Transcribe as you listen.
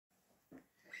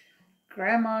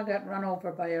Grandma got run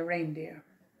over by a reindeer.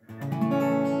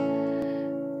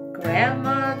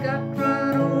 Grandma got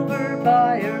run over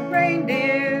by a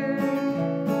reindeer,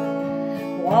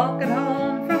 walking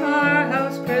home from our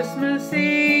house Christmas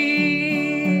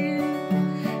Eve.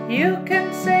 You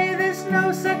can say there's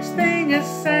no such thing as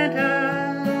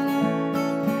Santa,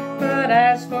 but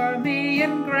as for me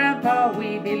and Grandpa,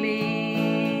 we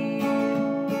believe.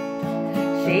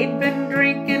 She'd been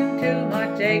drinking too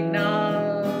much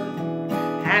eggnog,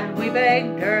 and we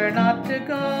begged her not to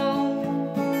go,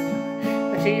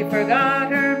 but she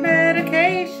forgot her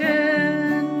medication,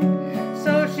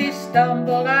 so she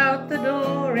stumbled out the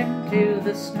door into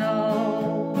the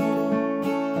snow.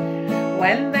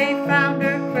 When they found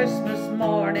her Christmas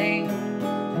morning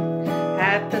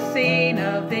at the scene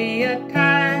of the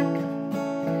attack,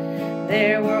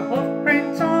 there were hoof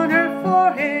prints on her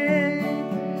forehead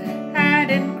and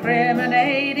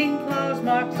incriminating claws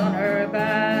marks on her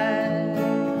back.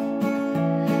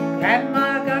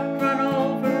 Grandma got run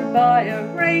over by a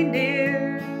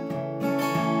reindeer,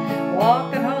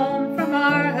 walking home from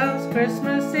our house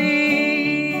Christmas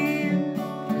Eve.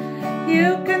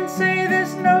 You can say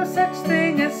there's no such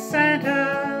thing as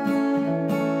Santa,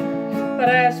 but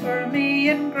as for me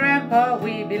and Grandpa,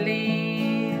 we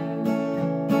believe.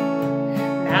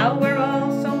 Now we're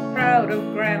all so proud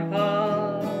of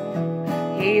Grandpa,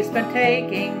 he's been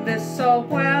taking this so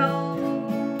well.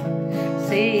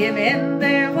 See him in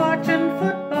there watching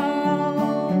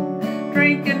football,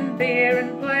 drinking beer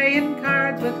and playing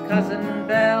cards with Cousin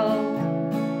Belle.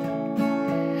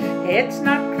 It's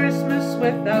not Christmas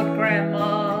without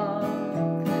Grandma,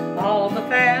 all the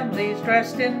family's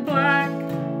dressed in black.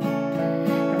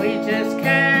 We just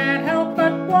can't help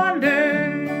but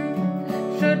wonder,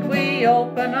 should we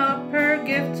open up her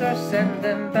gifts or send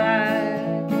them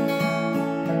back?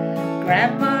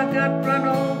 Grandma got run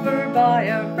over by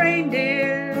a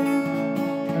reindeer,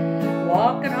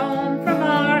 walking home from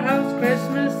our house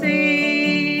Christmas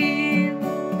Eve.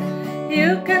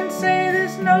 You can say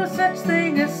there's no such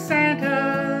thing as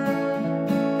Santa,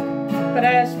 but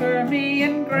as for me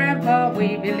and Grandpa,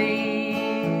 we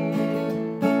believe.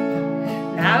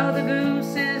 Now the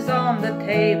goose is on the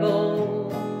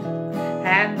table,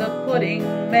 and the pudding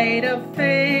made of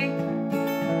fig,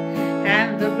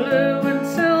 and the blue and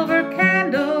silver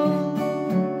candle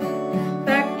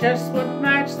that just would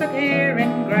match the hair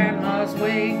in Grandma's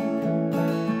wig.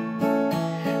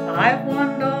 I've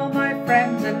warned all my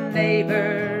friends and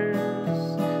neighbors,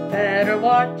 better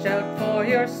watch out for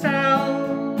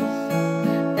yourselves.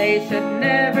 They should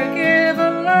never give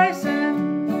a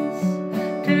license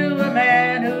to a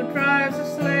man who drives a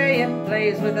sleigh and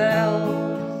plays with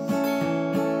elves.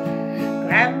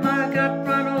 Grandma got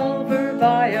run over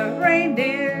by a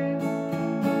reindeer,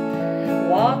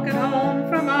 walking home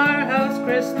from our house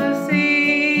Christmas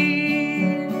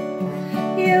Eve.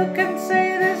 You can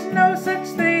say there's no such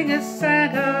thing as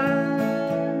Santa,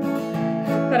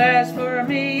 but as for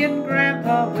me and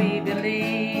Grandpa, we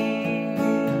believe.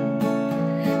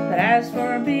 But as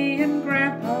for me and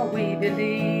Grandpa, we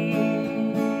believe.